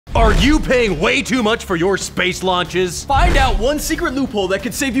Are you paying way too much for your space launches? Find out one secret loophole that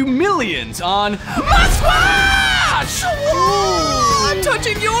could save you millions on Muskwatch! I'm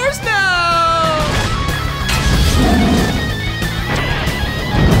touching yours now!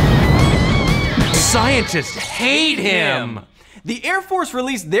 Scientists hate him! The Air Force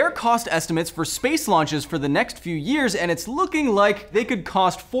released their cost estimates for space launches for the next few years, and it's looking like they could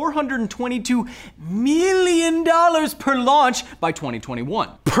cost $422 million per launch by 2021.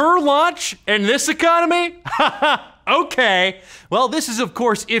 Per launch? In this economy? Okay. Well, this is of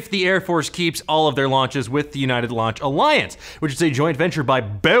course if the Air Force keeps all of their launches with the United Launch Alliance, which is a joint venture by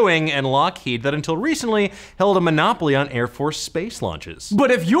Boeing and Lockheed that until recently held a monopoly on Air Force space launches.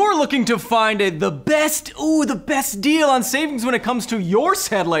 But if you're looking to find the best deal on savings when it comes to your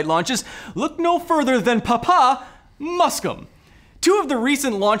satellite launches, look no further than Papa Muskum. Two of the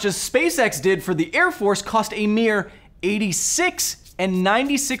recent launches SpaceX did for the Air Force cost a mere $86 and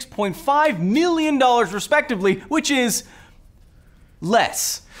 $96.5 million respectively, which is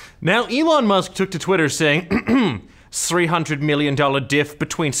less. Now, Elon Musk took to Twitter saying, $300 million diff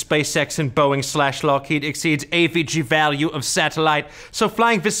between SpaceX and Boeing / Lockheed exceeds AVG value of satellite. So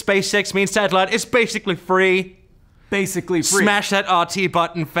flying with SpaceX means satellite is basically free. Basically free. Smash that RT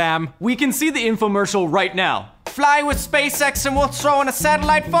button, fam. We can see the infomercial right now. Fly with SpaceX and we'll throw in a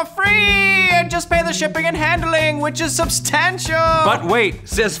satellite for free and just pay the shipping and handling, which is substantial. But wait,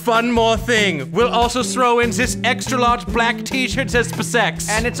 there's one more thing. We'll also throw in this extra large black t-shirt that says SpaceX.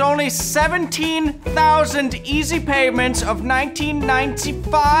 And it's only 17,000 easy payments of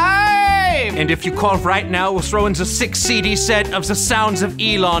 $19.95. And if you call right now, we'll throw in the 6 CD set of the sounds of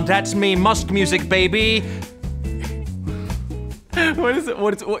Elon. That's me, Musk music, baby. What is it?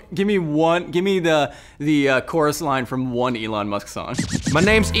 Give me the chorus line from one Elon Musk song. My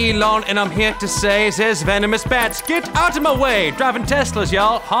name's Elon, and I'm here to say there's venomous bats. Get out of my way. Driving Teslas,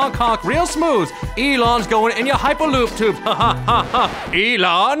 y'all. Honk, honk, real smooth. Elon's going in your Hyperloop tube. Ha ha ha ha.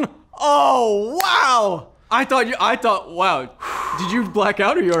 Elon? Oh, wow. I thought, wow. Did you black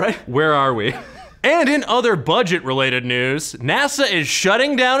out? Are you all right? Where are we? And in other budget-related news, NASA is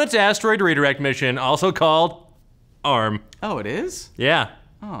shutting down its asteroid redirect mission, also called ARM. Oh, it is? Yeah.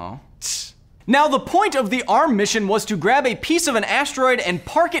 Oh. Now, the point of the ARM mission was to grab a piece of an asteroid and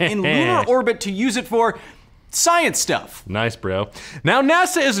park it in lunar orbit to use it for science stuff. Nice, bro. Now,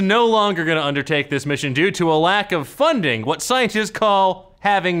 NASA is no longer gonna undertake this mission due to a lack of funding, what scientists call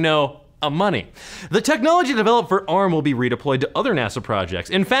having no money. The technology developed for ARM will be redeployed to other NASA projects.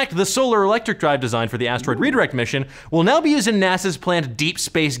 In fact, the solar electric drive design for the asteroid redirect mission will now be used in NASA's planned Deep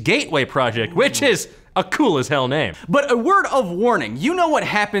Space Gateway project, which is a cool as hell name. But a word of warning, you know what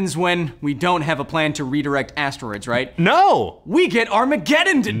happens when we don't have a plan to redirect asteroids, right? No! We get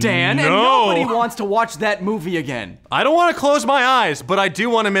Armageddon, Dan, and nobody wants to watch that movie again. I don't want to close my eyes, but I do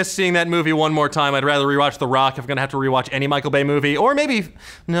want to miss seeing that movie one more time. I'd rather rewatch The Rock if I'm gonna have to rewatch any Michael Bay movie, or maybe,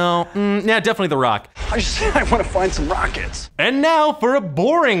 yeah, definitely The Rock. I want to find some rockets. And now for a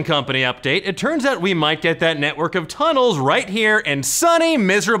boring company update. It turns out we might get that network of tunnels right here in sunny,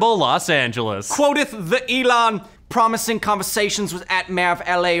 miserable Los Angeles. Quoteth the Elon, promising conversations with Mayor of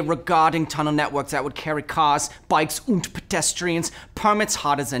LA regarding tunnel networks that would carry cars, bikes, and pedestrians, permits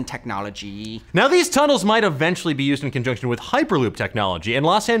harder than technology. Now these tunnels might eventually be used in conjunction with Hyperloop technology, and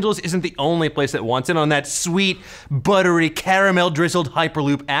Los Angeles isn't the only place that wants in on that sweet, buttery, caramel-drizzled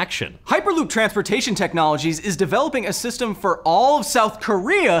Hyperloop action. Hyperloop Transportation Technologies is developing a system for all of South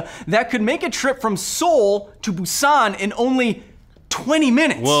Korea that could make a trip from Seoul to Busan in only 20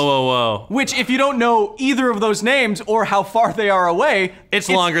 minutes. Whoa, whoa, whoa. Which, if you don't know either of those names or how far they are away, it's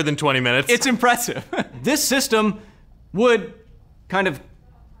longer than 20 minutes. It's impressive. This system would kind of...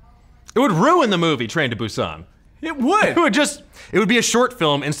 It would ruin the movie Train to Busan. It would. It would be a short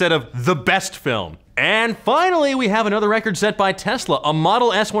film instead of the best film. And finally, we have another record set by Tesla. A Model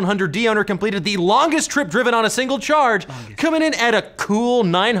S100D owner completed the longest trip driven on a single charge, coming in at a cool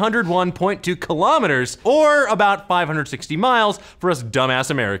 901.2 kilometers, or about 560 miles for us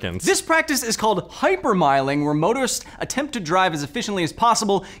dumbass Americans. This practice is called hypermiling, where motorists attempt to drive as efficiently as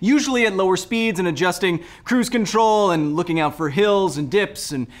possible, usually at lower speeds and adjusting cruise control and looking out for hills and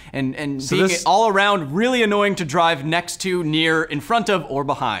dips and being all around really annoying to drive next to, near, in front of, or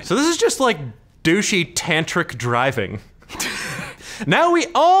behind. So this is just like douchey tantric driving. Now we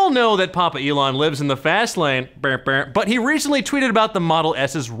all know that Papa Elon lives in the fast lane, but he recently tweeted about the Model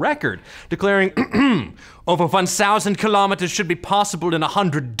S's record, declaring, over 1,000 kilometers should be possible in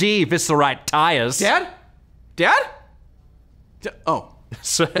 100D with the right tires. Dad? Oh.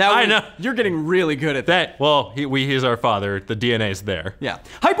 So, I know. You're getting really good at that. Well, he's our father. The DNA's there. Yeah.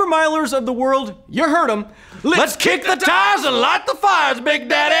 Hypermilers of the world, you heard them. Let's kick the tires and light the fires, Big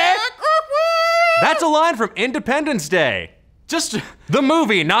Daddy. That's a line from Independence Day. Just the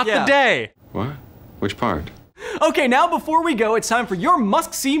movie, not the day. What? Which part? Okay, now before we go, it's time for your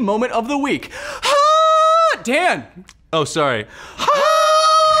must-see moment of the week. Dan. Oh, sorry.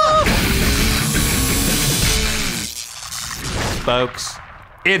 Folks,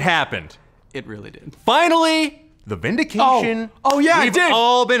 it happened. It really did. Finally, the vindication yeah, we've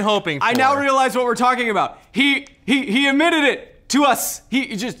all been hoping for. I now realize what we're talking about. He admitted it to us. He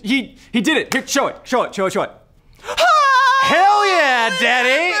did it. Here, show it. Hell yeah,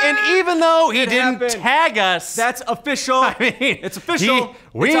 Daddy! And even though he didn't tag us, that's official. I mean, it's official.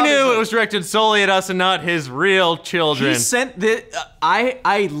 We knew it was directed solely at us and not his real children. He sent the.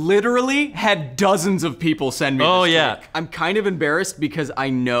 I literally had dozens of people send me. Oh yeah. Trick. I'm kind of embarrassed because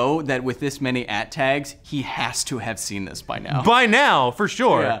I know that with this many @tags, he has to have seen this by now. By now, for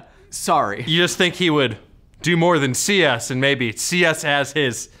sure. Yeah. Sorry. You just think he would do more than see us and maybe see us as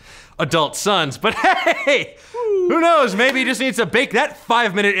his adult sons, but hey! Who knows? Maybe he just needs to bake that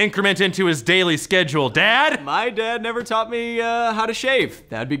 5-minute increment into his daily schedule, Dad. My dad never taught me how to shave.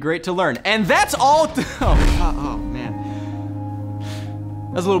 That'd be great to learn. And that's all. Oh man,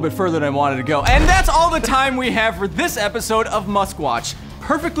 that's a little bit further than I wanted to go. And that's all the time we have for this episode of Muskwatch.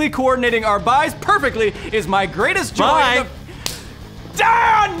 Perfectly coordinating our buys perfectly is my greatest joy. Bye.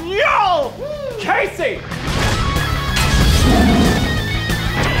 Daniel Casey.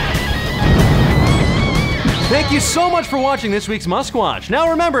 Thank you so much for watching this week's Muskwatch. Now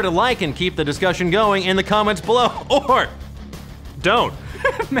remember to like and keep the discussion going in the comments below, or don't.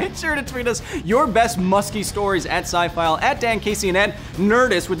 Make sure to tweet us your best musky stories at Sci-File, at Dan Casey, and at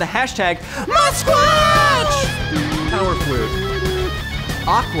Nerdist with the hashtag Muskwatch! Power flute.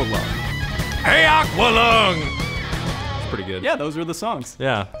 Aqualung. Hey, Aqualung! It's pretty good. Yeah, those were the songs.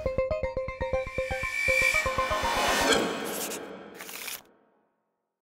 Yeah.